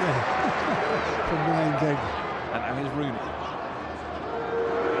there, didn't they? From Ryan Giggs. And here's Rooney.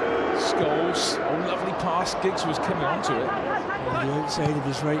 Scholes. Oh, lovely pass. Giggs was coming onto it. On the outside of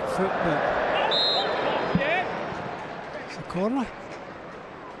his right foot, but it's a corner.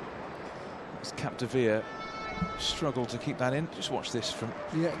 It's Capdevila. Struggle to keep that in. Just watch this from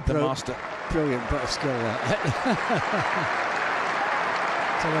the master. Brilliant bit of skill there.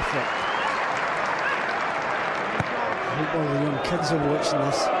 Terrific. I hope all the young kids are watching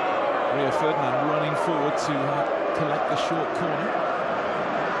this. Rio Ferdinand running forward to collect the short corner.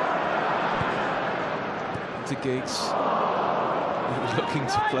 Into Giggs. He was looking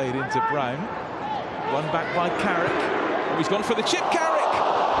to play it into Brown. One back by Carrick. Oh, he's gone for the chip, Carrick!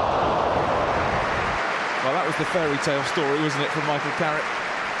 Well, that was the fairy tale story, wasn't it, from Michael Carrick?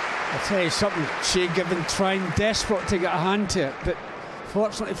 I'll tell you something, Shea Given trying desperate to get a hand to it, but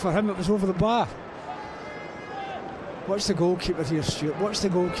fortunately for him it was over the bar. Watch the goalkeeper here, Stuart. Watch the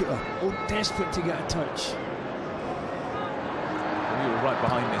goalkeeper. Oh, desperate to get a touch. We were right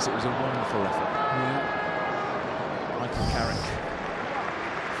behind this. It was a wonderful effort. Yeah. Michael Carrick.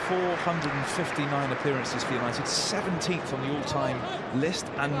 459 appearances for United, 17th on the all-time list,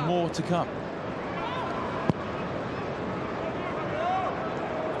 and more to come.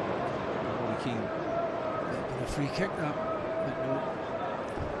 Keane. A free kick, that.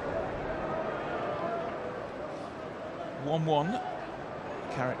 1-1.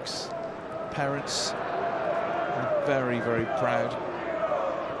 Carrick's parents are very, very proud.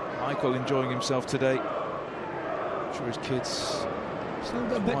 Michael enjoying himself today. I'm sure his kids still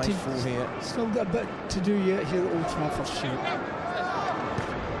got a bit here. Still got a bit to do yet here at Old Trafford, Shea.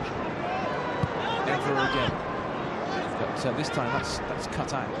 over again. But this time that's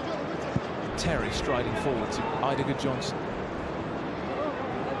cut out. Terry striding forward to Idiger Johnson.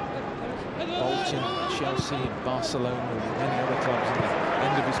 Bolton, Chelsea, and Barcelona, and many other clubs at the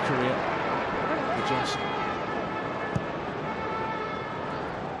end of his career. The Johnson.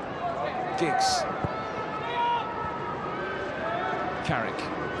 Giggs. Carrick.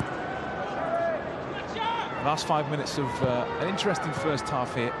 Last 5 minutes of an interesting first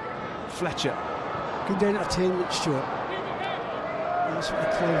half here. Fletcher. Good entertainment, Stuart. That's what the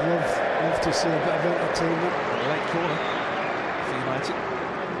club love to see, a bit of entertainment. A late corner for United.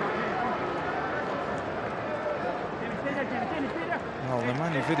 Well,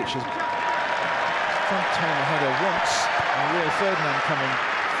 Nemanja Vidic has front-tone the header once, and Rio Ferdinand coming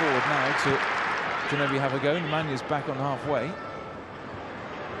forward now to maybe have a go. Nemanja's back on halfway.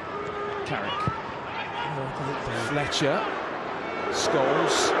 Carrick. Fletcher.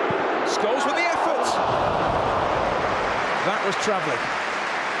 Scholes. Scholes with the effort! That was travelling.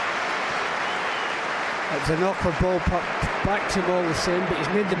 It's an awkward ball back to him all the same, but he's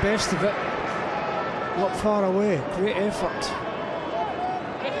made the best of it. Not far away. Great effort.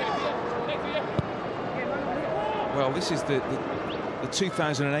 Well, this is the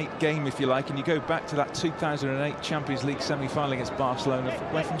 2008 game, if you like, and you go back to that 2008 Champions League semi-final against Barcelona,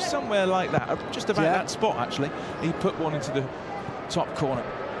 where from somewhere like that, just about that spot actually, he put one into the top corner.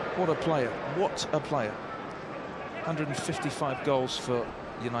 What a player, what a player. 155 goals for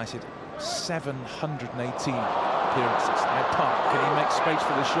United, 718 appearances. Now Park, can he make space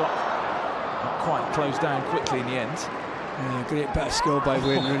for the shot? Not quite, closed down quickly in the end. Yeah, great bit of skill by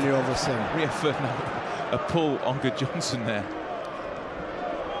Wayne Rooney, obviously. Rio Ferdinand, a pull on Good Johnson there.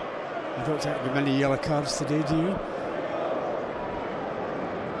 You don't think there'll be many yellow cards today, do you?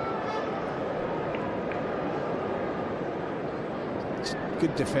 It's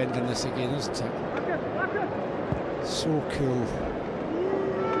good defending this again, isn't it? So cool.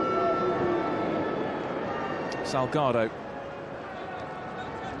 Salgado.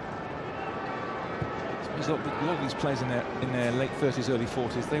 A lot of these players in their late 30s, early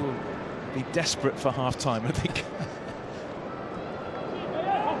 40s, they will be desperate for half-time, I think.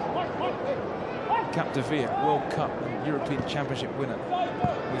 Cap de Villa, World Cup and European Championship winner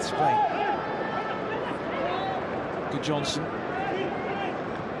with Spain. Good Johnson.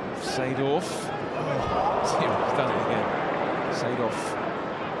 Seedorf. Oh, he's done it again. Seedorf.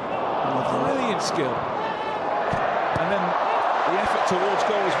 Brilliant skill. And then the effort towards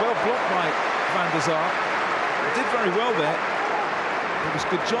goal as well, blocked by Van der Sar. Did very well there. It was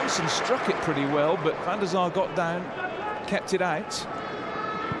Good Johnson struck it pretty well, but Van der Sar got down, kept it out.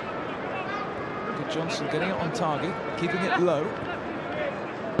 Johnson getting it on target, keeping it low.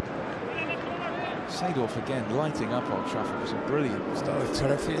 Seedorf again lighting up Old Trafford. It was a brilliant start.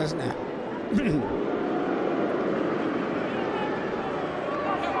 Terrific, isn't it?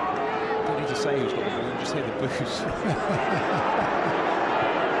 Don't need to say who's got the ball, just hear the boos.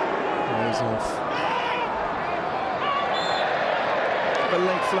 Eyes off. A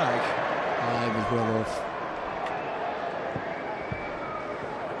late flag. He was well off.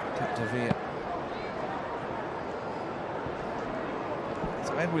 Cap de Villa.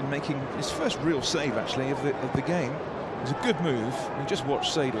 Edwin making his first real save, actually, of the game. It was a good move. You just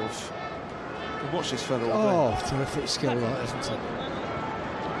watched Seedorf. You watch this fellow all day. Oh, terrific skill, that, isn't it?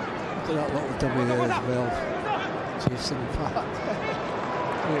 Look at that little dummy there as well. Jason Park.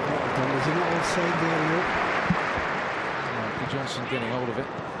 Great little dummy. Is he not offside there, Good Johnson getting hold of it.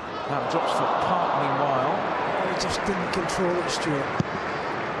 That drops for Park, meanwhile. He just didn't control it, Stuart.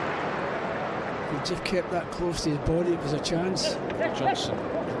 He just kept that close to his body, it was a chance. Johnson,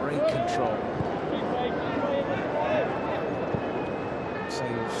 great control.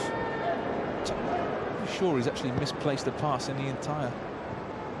 Save. I'm sure he's actually misplaced a pass in the entire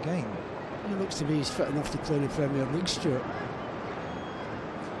game. He looks to me he's fit enough to play in the Premier League, Stuart.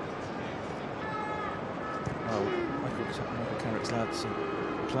 Well, Michael Carrick's lads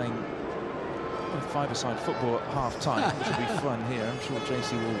playing five-a-side football at half-time, which will be fun here. I'm sure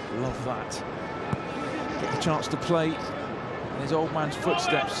JC will love that. Get the chance to play in his old man's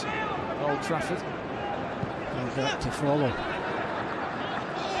footsteps at Old Trafford. And that to follow.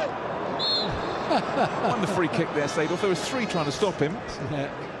 Won the free kick there, Seedorf. There was three trying to stop him. Yeah.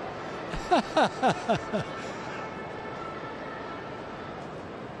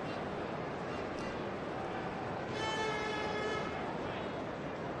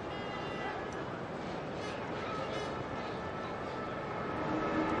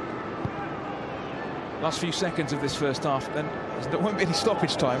 Last few seconds of this first half, then there won't be any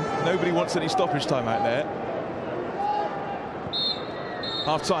stoppage time. Nobody wants any stoppage time out there.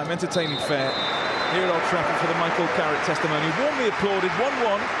 Half-time, entertaining fair. here at Old Trafford for the Michael Carrick testimonial. Warmly applauded,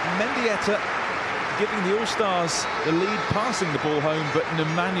 1-1. Mendieta giving the All-Stars the lead, passing the ball home, but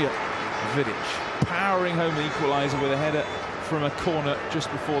Nemanja Vidic powering home the equaliser with a header from a corner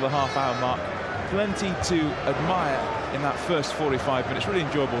just before the half-hour mark. Plenty to admire in that first 45 minutes. Really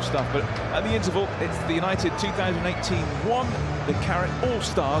enjoyable stuff. But at the interval, it's the United 2018 1, the Carrick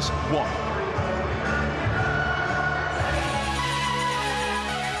All-Stars 1.